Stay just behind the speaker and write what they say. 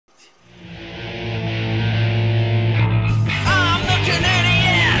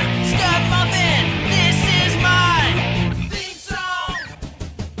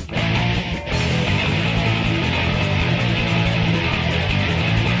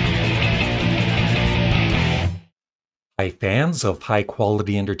Hi, fans of high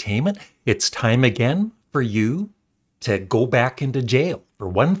quality entertainment. It's time again for you to go back into jail for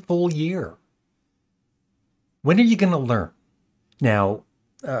 1 full year. When are you going to learn? Now,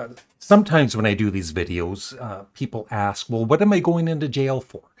 sometimes when I do these videos, people ask, well, what am I going into jail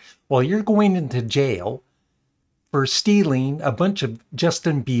for? Well, you're going into jail for stealing a bunch of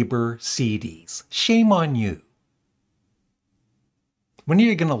Justin Bieber CDs. Shame on you. When are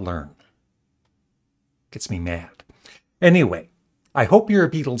you going to learn? Gets me mad. Anyway, I hope you're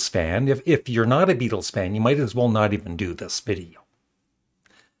a Beatles fan. If you're not a Beatles fan, you might as well not even do this video.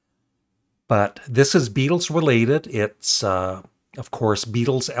 But this is Beatles related. It's, of course,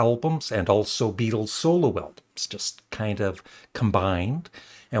 Beatles albums and also Beatles solo albums, just kind of combined.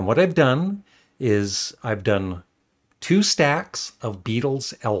 And what I've done is I've done 2 stacks of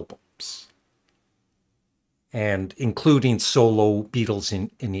Beatles albums, and including solo Beatles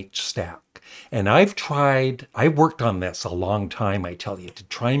in each stack. And I worked on this a long time, I tell you, to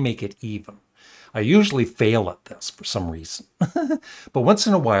try and make it even. I usually fail at this for some reason. But once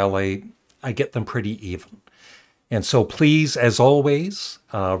in a while, I get them pretty even. And so please, as always,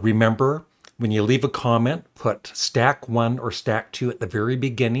 remember, when you leave a comment, put stack 1 or stack 2 at the very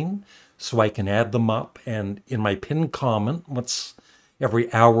beginning so I can add them up. And in my pinned comment, once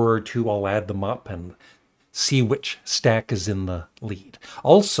every hour or two, I'll add them up and see which stack is in the lead.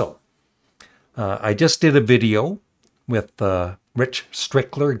 Also, I just did a video with Rich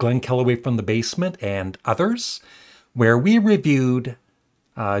Strickler, Glenn Kellaway from the Basement, and others, where we reviewed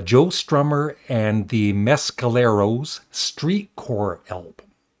Joe Strummer and the Mescaleros Streetcore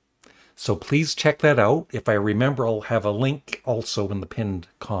album. So please check that out. If I remember, I'll have a link also in the pinned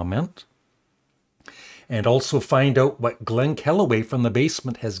comment. And also find out what Glenn Kellaway from the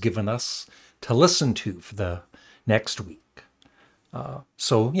Basement has given us to listen to for the next week.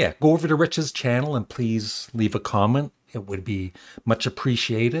 So yeah, go over to Rich's channel and please leave a comment. It would be much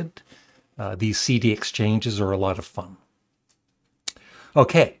appreciated. These CD exchanges are a lot of fun.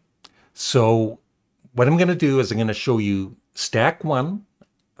 Okay, so what I'm going to do is I'm going to show you stack 1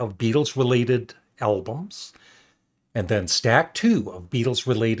 of Beatles related albums, and then stack 2 of Beatles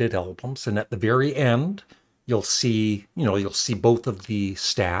related albums. And at the very end, you'll see both of the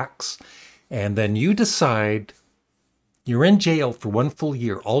stacks. And then you decide, you're in jail for 1 full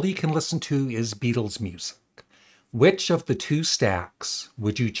year. All you can listen to is Beatles music. Which of the 2 stacks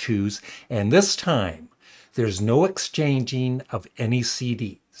would you choose? And this time, there's no exchanging of any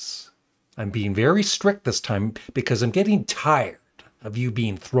CDs. I'm being very strict this time because I'm getting tired of you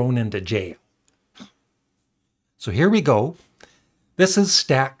being thrown into jail. So here we go. This is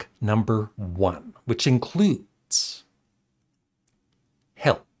stack number 1, which includes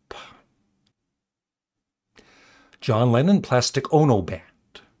Help, John Lennon, Plastic Ono Band.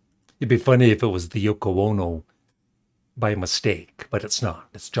 It'd be funny if it was the Yoko Ono by mistake, but it's not.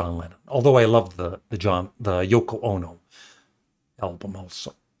 It's John Lennon. Although I love the Yoko Ono album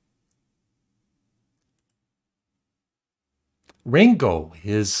also. Ringo,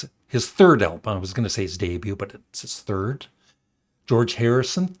 his 3rd album. I was going to say his debut, but it's his 3rd. George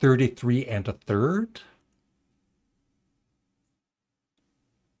Harrison, 33 1/3.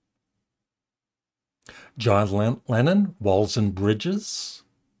 John Lennon, Walls and Bridges.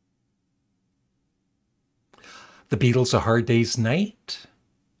 The Beatles, A Hard Day's Night.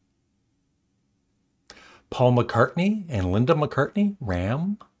 Paul McCartney and Linda McCartney,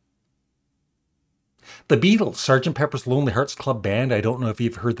 Ram. The Beatles, Sgt. Pepper's Lonely Hearts Club Band. I don't know if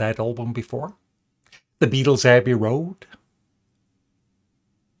you've heard that album before. The Beatles, Abbey Road.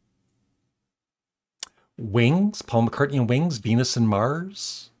 Wings, Paul McCartney and Wings, Venus and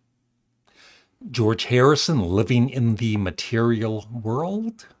Mars. George Harrison, Living in the Material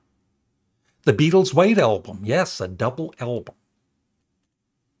World. The Beatles' White Album. Yes, a double album.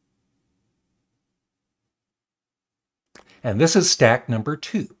 And this is stack number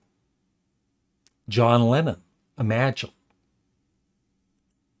 2. John Lennon, Imagine.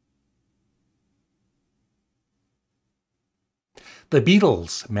 The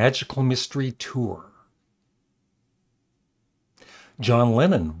Beatles, Magical Mystery Tour. John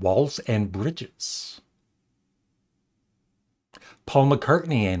Lennon, Walls and Bridges. Paul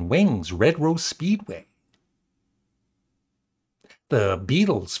McCartney and Wings, Red Rose Speedway. The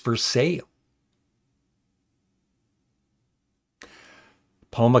Beatles, For Sale.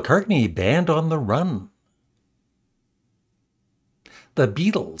 Paul McCartney, Band on the Run. The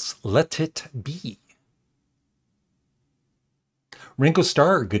Beatles, Let It Be. Ringo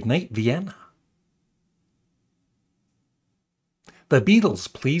Starr, Goodnight Vienna. The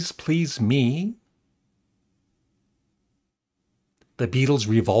Beatles, Please Please Me. The Beatles,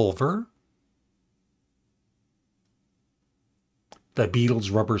 Revolver. the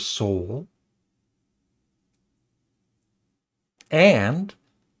Beatles' Rubber Soul, and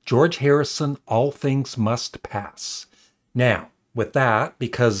George Harrison, All Things Must Pass. Now, with that,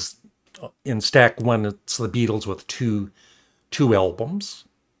 because in stack one, it's the Beatles with two albums,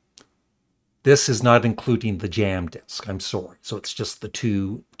 this is not including the jam disc. I'm sorry. So it's just the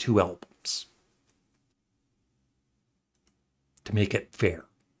two albums to make it fair.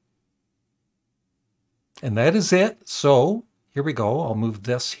 And that is it. So here we go. I'll move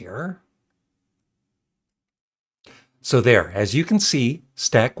this here. So there, as you can see,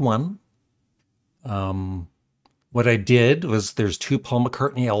 stack one. What I did was there's two Paul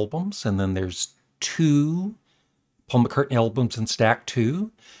McCartney albums, and then there's two Paul McCartney albums in stack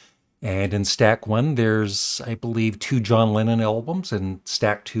two. And in stack one, there's, I believe, two John Lennon albums. In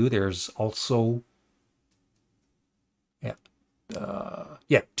stack two, there's also,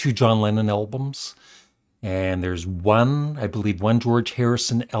 two John Lennon albums. And there's one, I believe, one George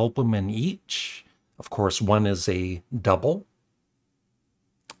Harrison album in each. Of course, one is a double.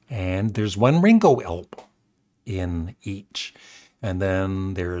 And there's one Ringo album in each. And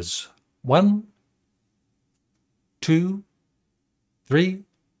then there's 1, 2, 3,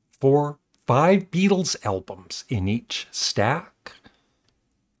 4, 5 Beatles albums in each stack,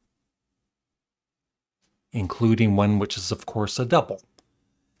 including one which is, of course, a double.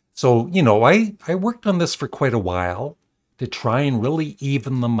 So, you know, I worked on this for quite a while to try and really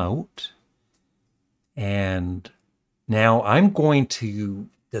even them out. And now I'm going to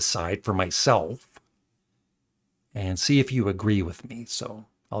decide for myself and see if you agree with me. So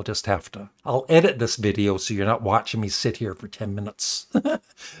I'll just have to, I'll edit this video so you're not watching me sit here for 10 minutes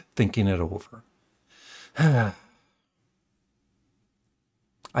thinking it over. I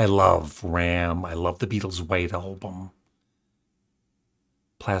love Ram. I love the Beatles' White Album.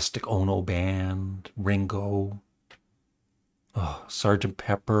 Plastic Ono Band, Ringo, Sgt.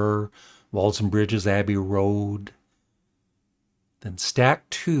 Pepper, Walls and Bridges, Abbey Road. Then stack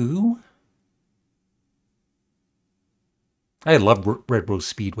two. I love Red Rose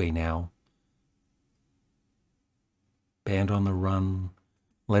Speedway now. Band on the Run,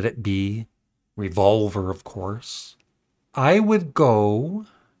 Let It Be, Revolver, of course. I'd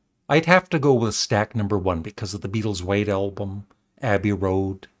have to go with stack number one because of the Beatles' White Album, Abbey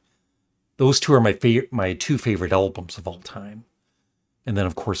Road. Those two are my two favorite albums of all time. And then,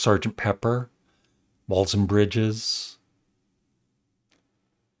 of course, Sgt. Pepper, Walls and Bridges.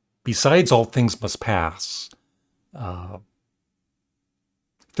 Besides All Things Must Pass,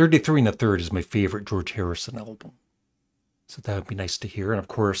 33 1/3 is my favorite George Harrison album. So that would be nice to hear. And, of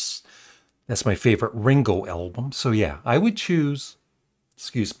course, that's my favorite Ringo album. So, yeah, I would choose,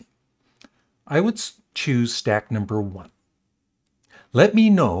 I would choose stack number one. Let me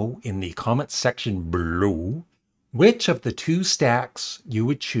know in the comments section below which of the two stacks you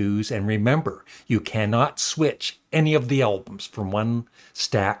would choose. And remember, you cannot switch any of the albums from one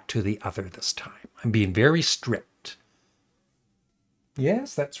stack to the other this time. I'm being very strict.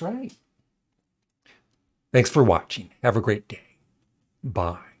 Yes, that's right. Thanks for watching. Have a great day.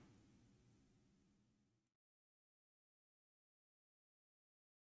 Bye.